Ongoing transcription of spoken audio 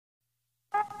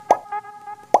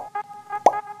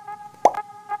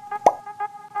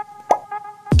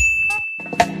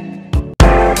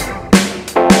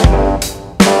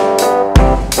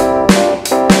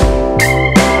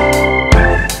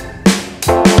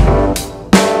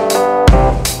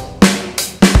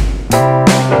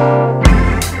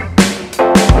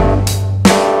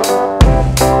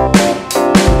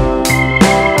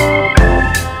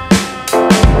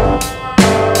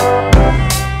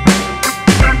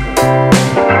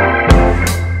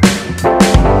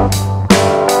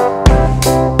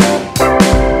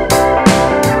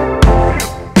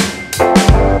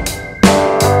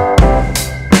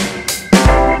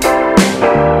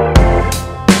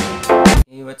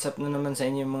what's up na naman sa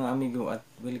inyo mga amigo at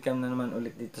welcome na naman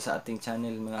ulit dito sa ating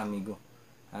channel mga amigo.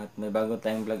 At may bago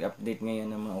tayong vlog update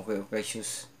ngayon ng mga ukay-ukay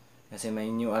shoes. Kasi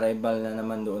may new arrival na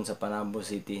naman doon sa Panabo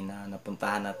City na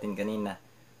napuntahan natin kanina.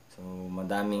 So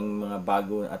madaming mga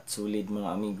bago at solid mga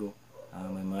amigo.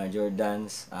 May mga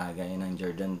Jordans, gaya ng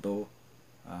Jordan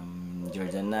 2,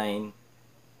 Jordan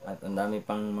 9, at ang dami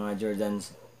pang mga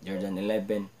Jordans, Jordan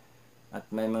 11. At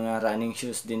may mga running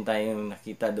shoes din tayong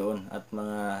nakita doon at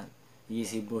mga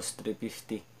Yeezy Boost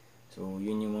 350. So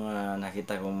yun yung mga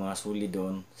nakita kong mga sulit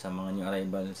doon sa mga new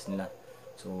arrivals nila.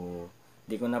 So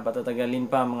di ko na patatagalin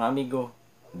pa mga amigo.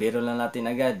 Biro lang natin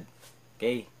agad.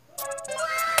 Okay.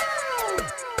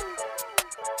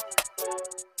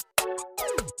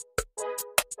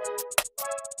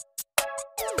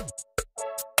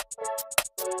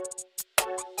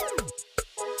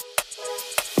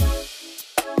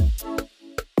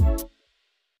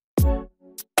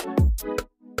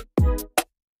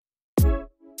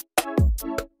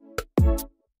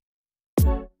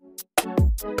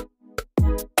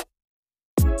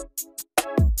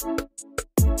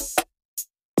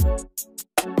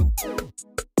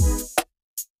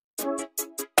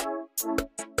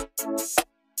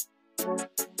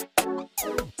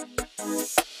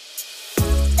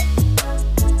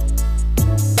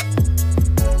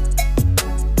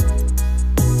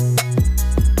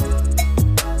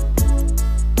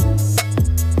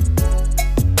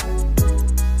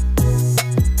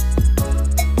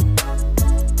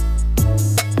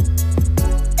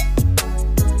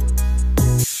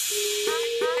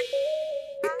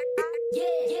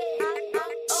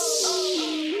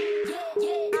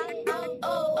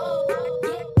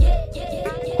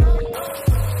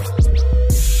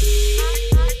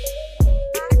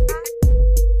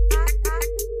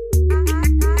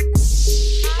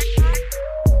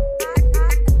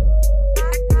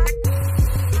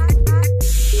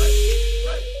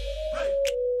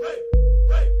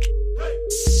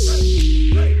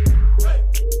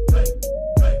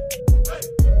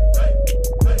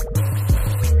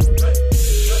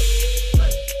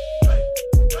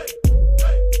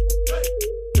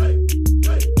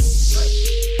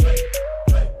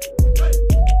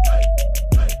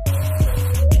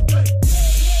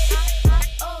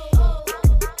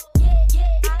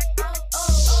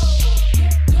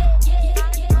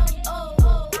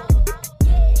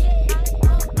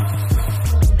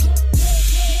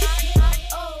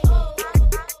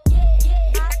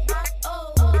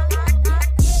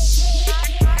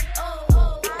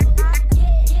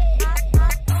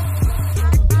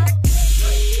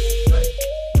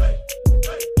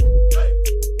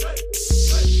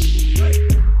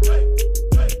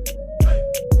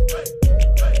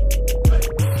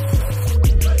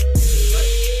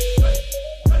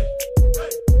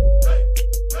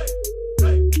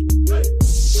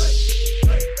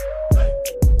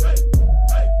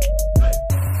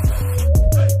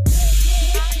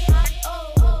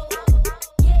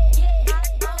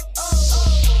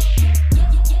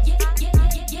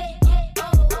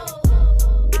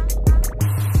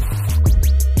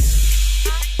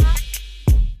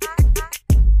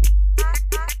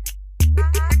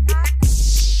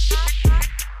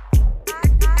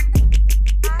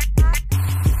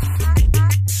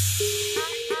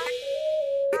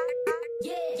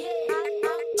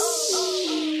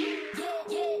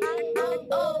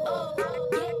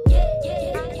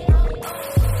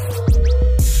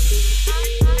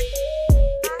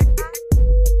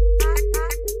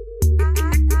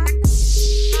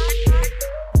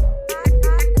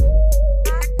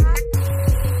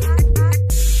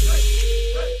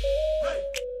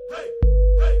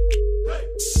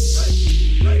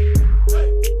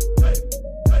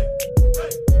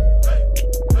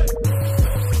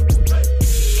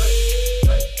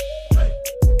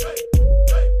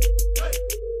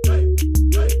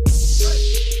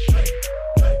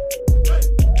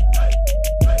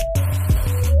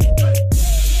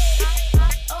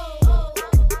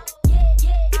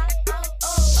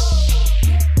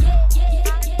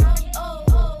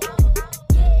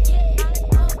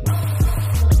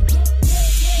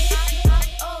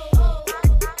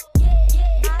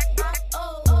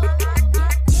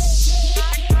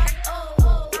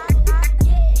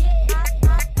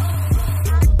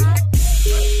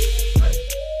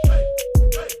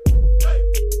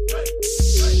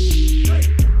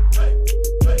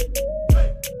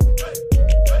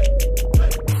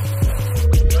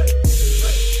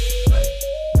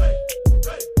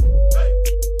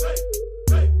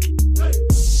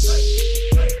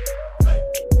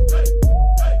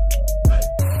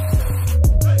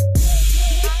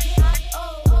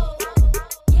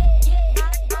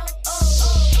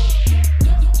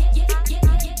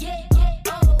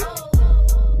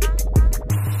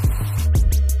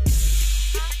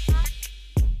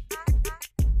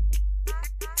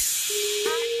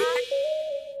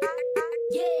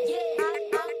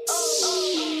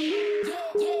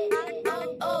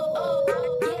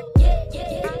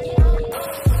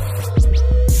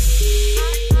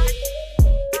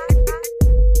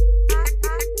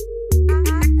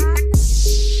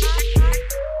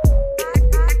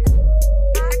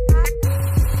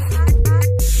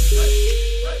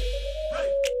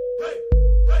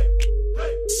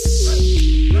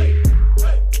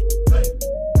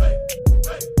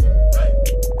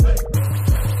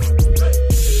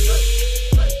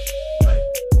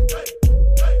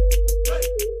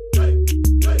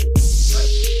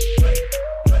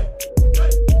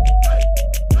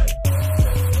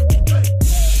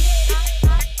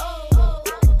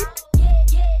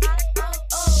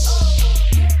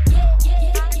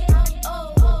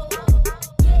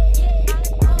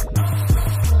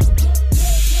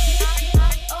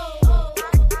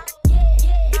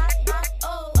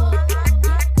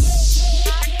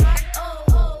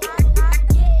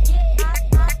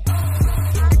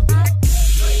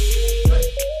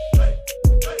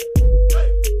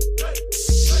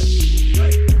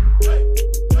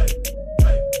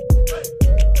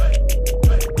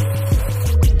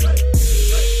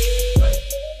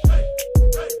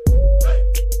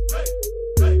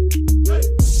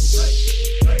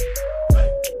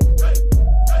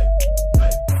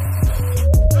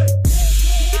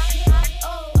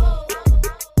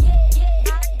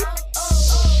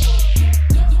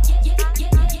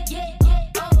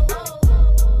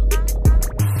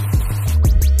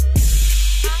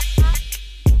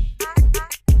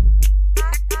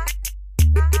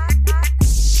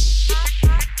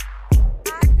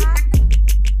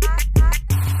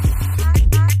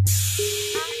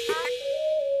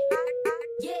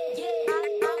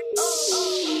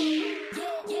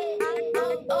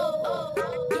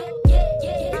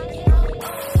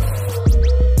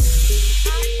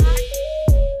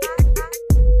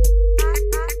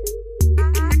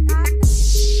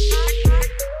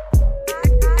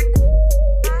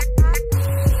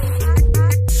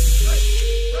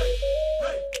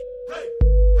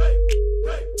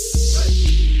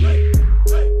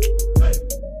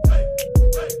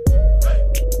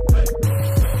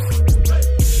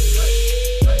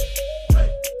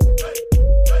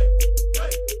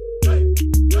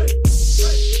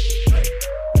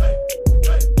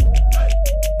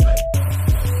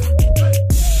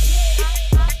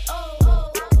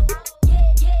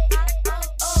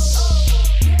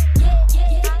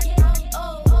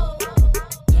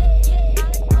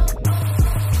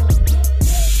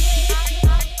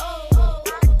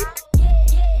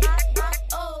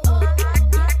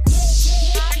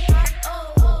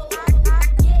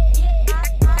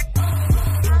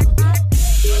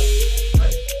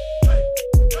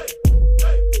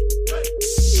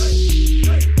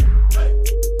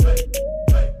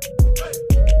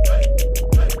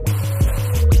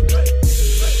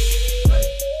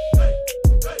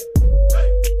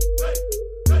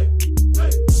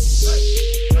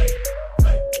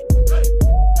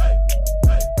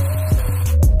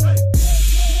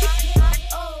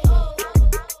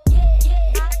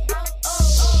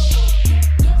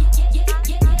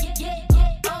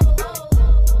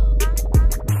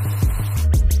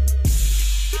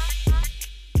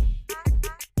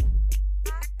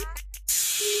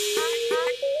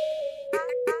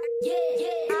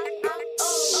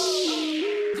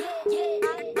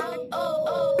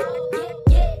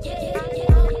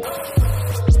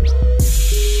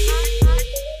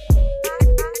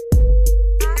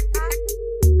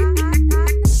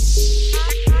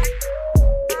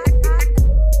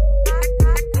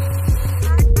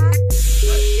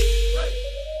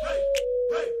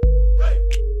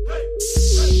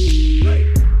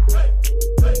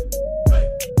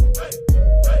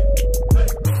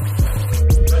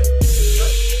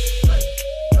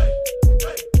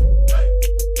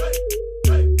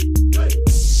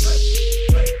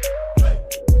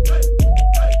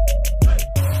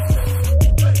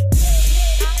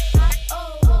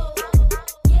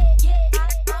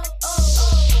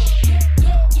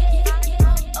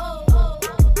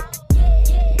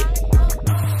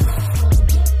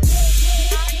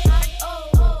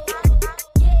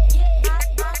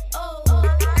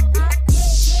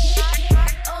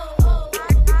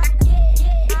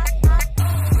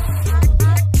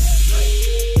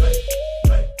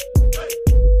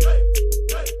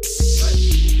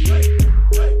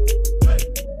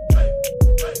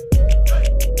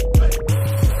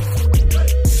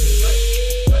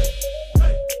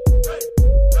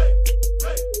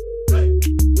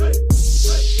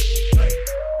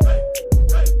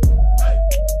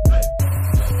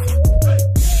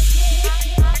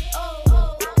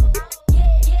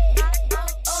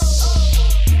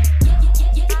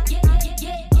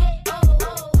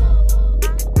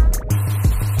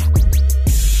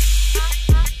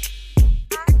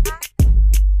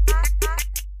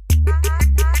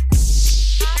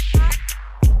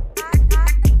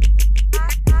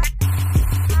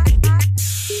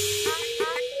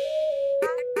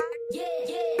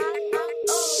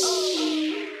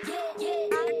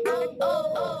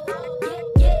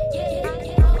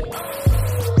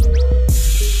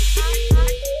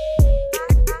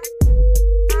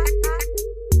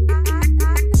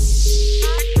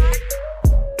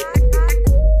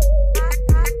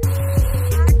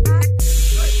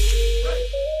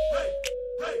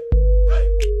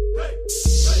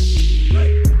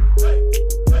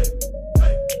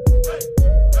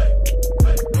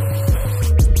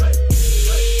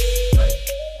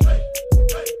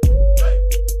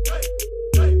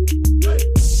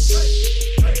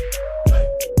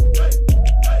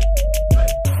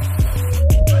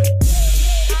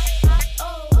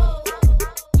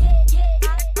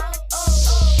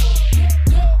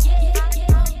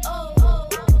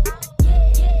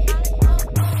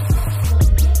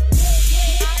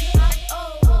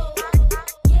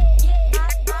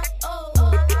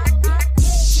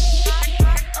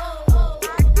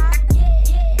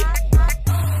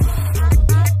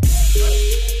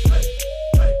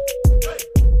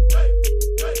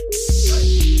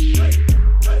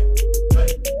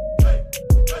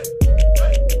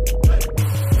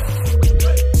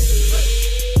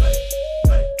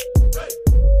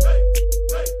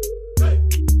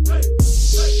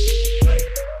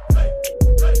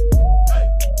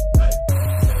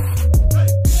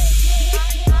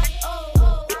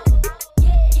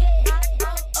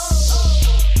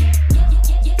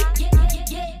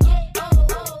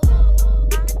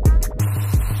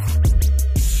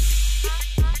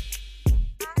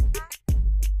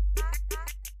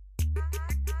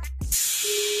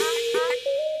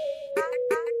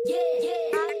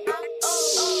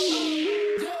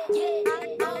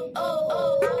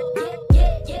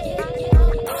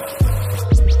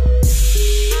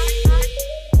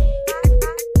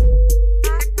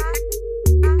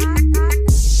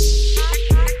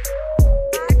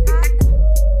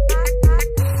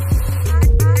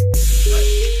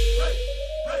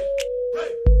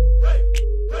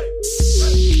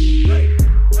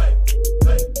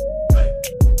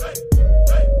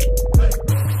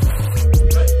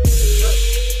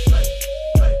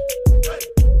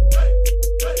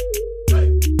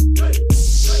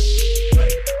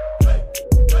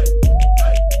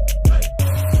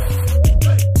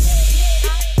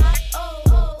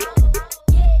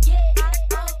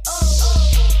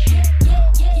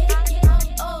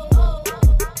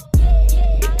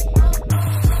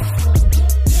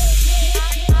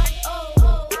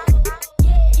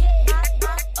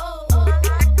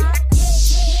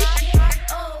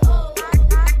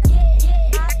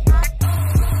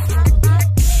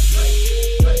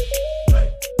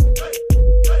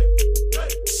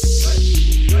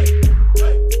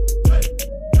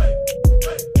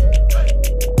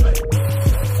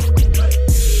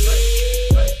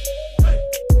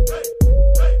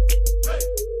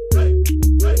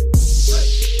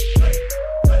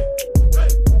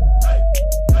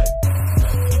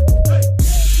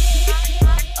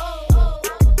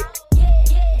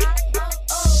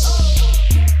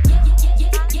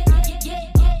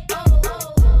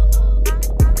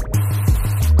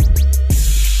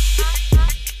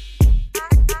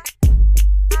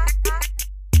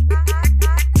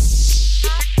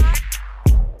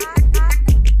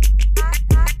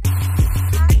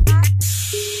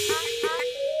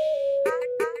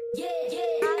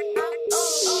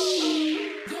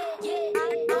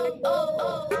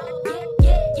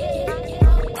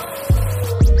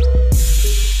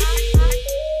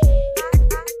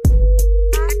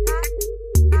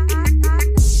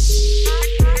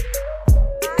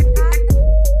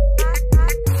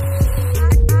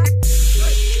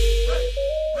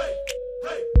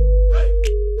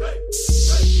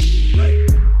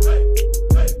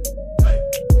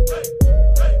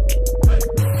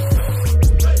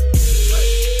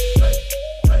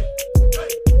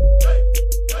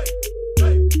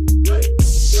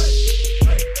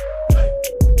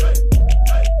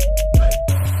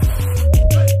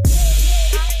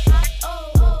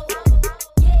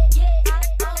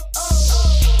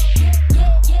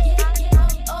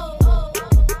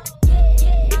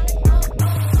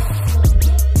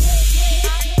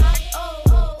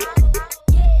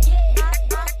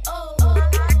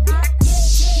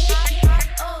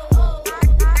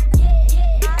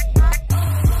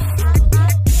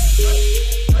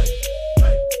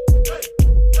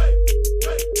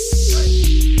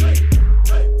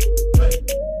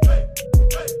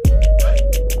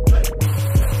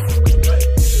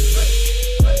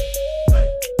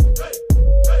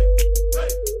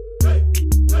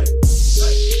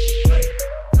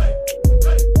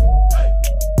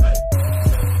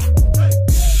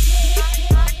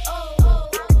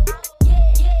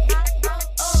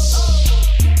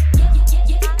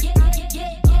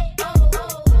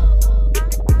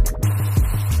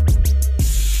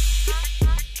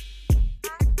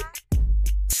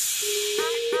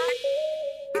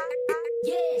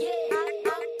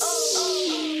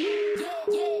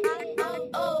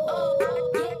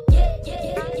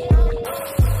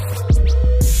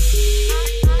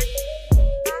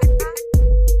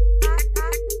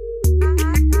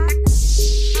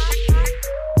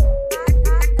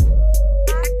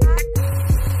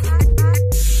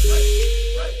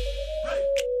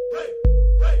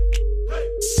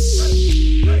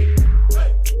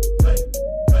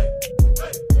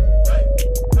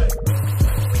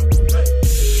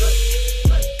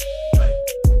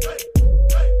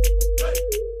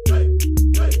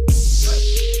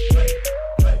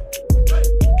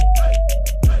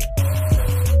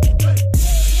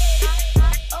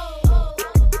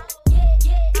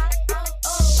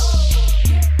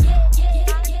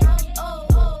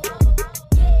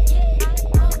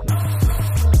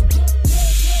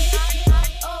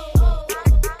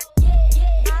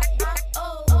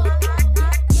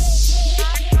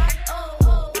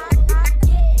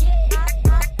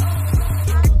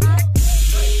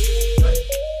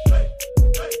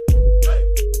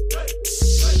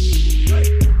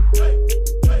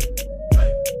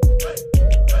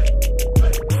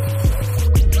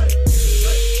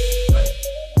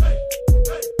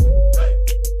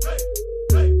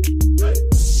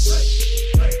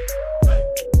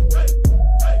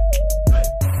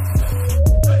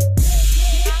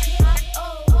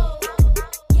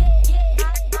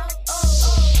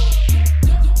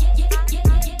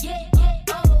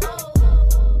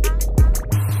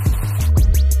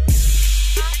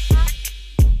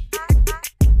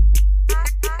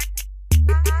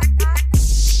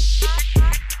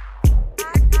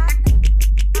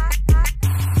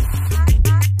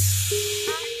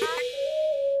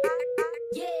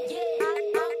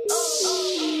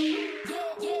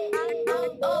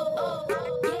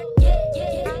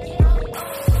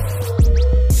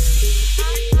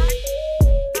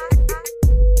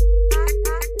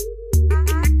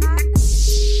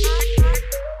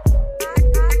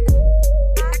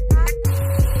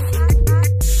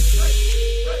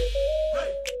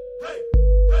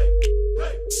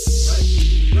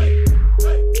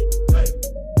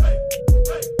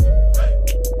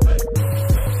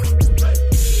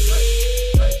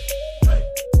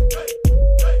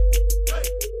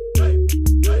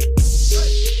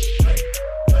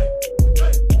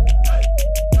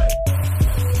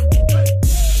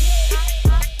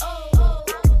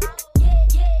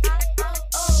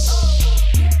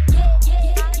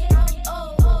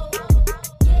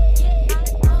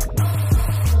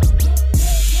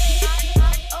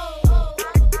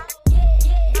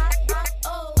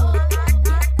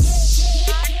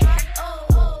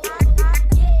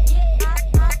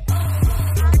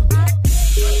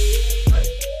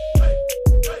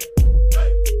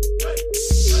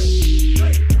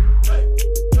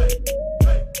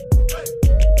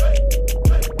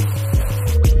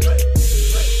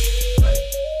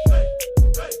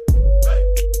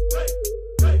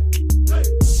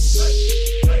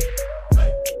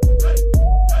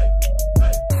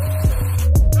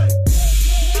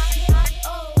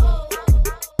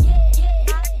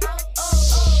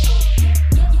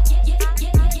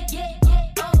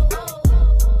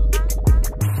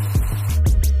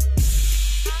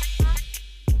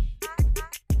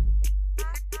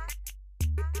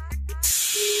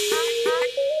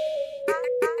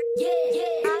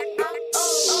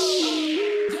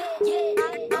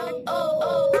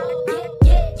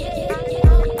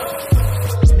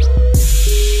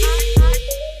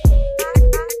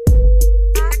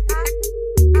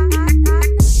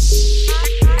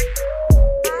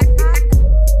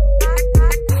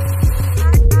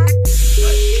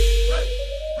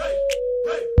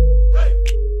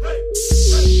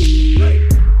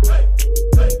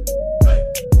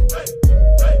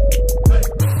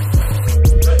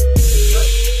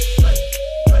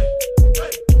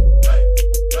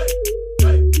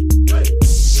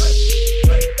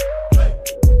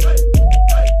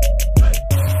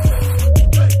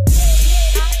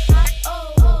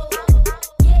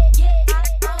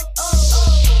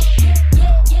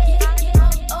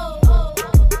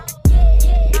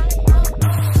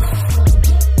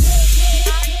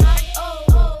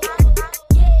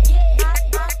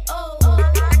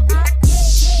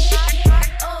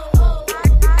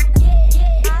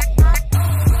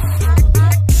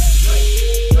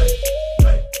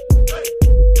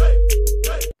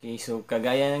 So,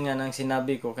 kagaya nga ng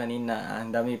sinabi ko kanina, ang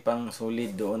dami pang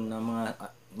solid doon ng mga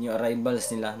new arrivals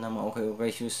nila ng mga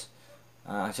ukay-ukay shoes.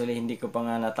 Actually, hindi ko pa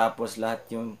nga natapos lahat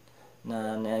yung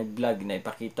na-vlog na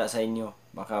ipakita sa inyo.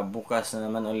 Baka bukas na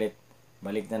naman ulit.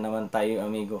 Balik na naman tayo,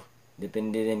 amigo.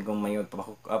 Depende din kung may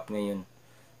magpa-hook up ngayon.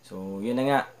 So, yun na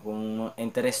nga. Kung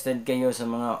interested kayo sa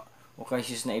mga ukay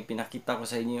shoes na ipinakita ko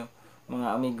sa inyo,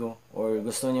 mga amigo, or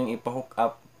gusto nyo ipa-hook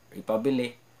up,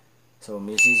 ipabili, so,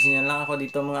 message nyo lang ako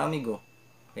dito mga amigo.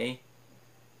 Okay?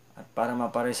 At para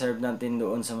mapareserve natin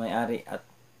doon sa may-ari at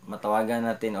matawagan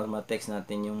natin or ma-text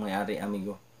natin yung may-ari,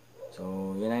 amigo.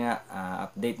 So, yun na nga.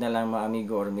 Update na lang mga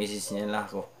amigo or message nyo lang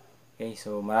ako. Okay?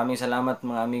 So, maraming salamat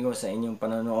mga amigo sa inyong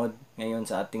panonood ngayon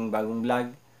sa ating bagong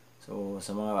vlog. So,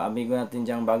 sa mga amigo natin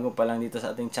dyan bago pa lang dito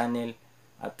sa ating channel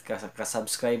at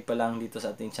kasubscribe pa lang dito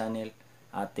sa ating channel,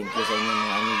 thank you sa inyong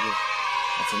mga amigo.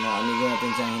 At sa mga amigo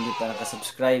natin dyan hindi pa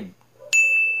nakasubscribe,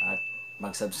 at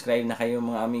mag-subscribe na kayo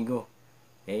mga amigo.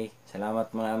 Okay? Salamat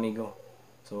mga amigo.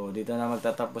 So, dito na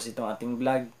magtatapos itong ating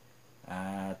vlog.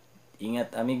 At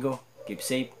ingat amigo. Keep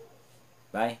safe.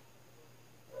 Bye.